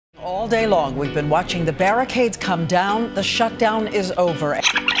All day long, we've been watching the barricades come down. The shutdown is over.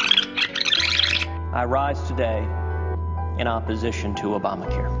 I rise today in opposition to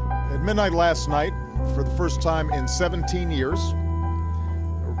Obamacare. At midnight last night, for the first time in 17 years,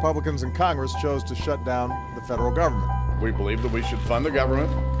 Republicans in Congress chose to shut down the federal government. We believe that we should fund the government,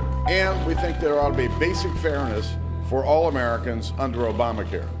 and we think there ought to be basic fairness for all Americans under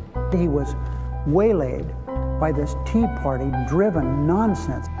Obamacare. He was waylaid by this Tea Party-driven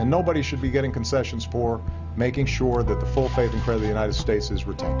nonsense. And nobody should be getting concessions for making sure that the full faith and credit of the United States is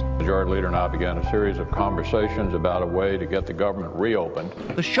retained. The Majority Leader and I began a series of conversations about a way to get the government reopened.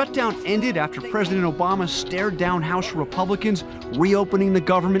 The shutdown ended after President Obama stared down House Republicans reopening the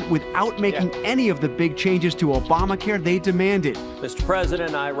government without making any of the big changes to Obamacare they demanded. Mr.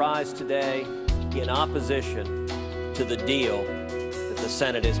 President, I rise today in opposition to the deal that the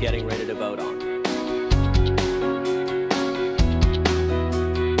Senate is getting ready to vote on.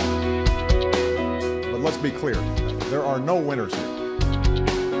 Let's be clear, there are no winners here.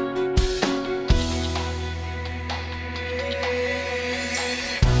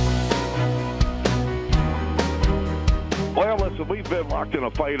 Well, listen, we've been locked in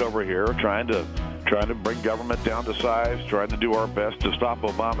a fight over here, trying to bring government down to size, trying to do our best to stop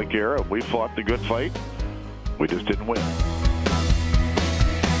Obamacare, and we fought the good fight. We just didn't win.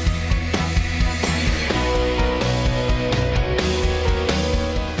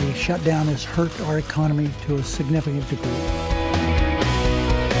 Shutdown has hurt our economy to a significant degree.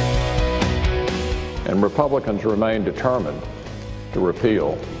 And Republicans remain determined to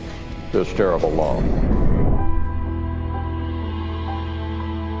repeal this terrible law.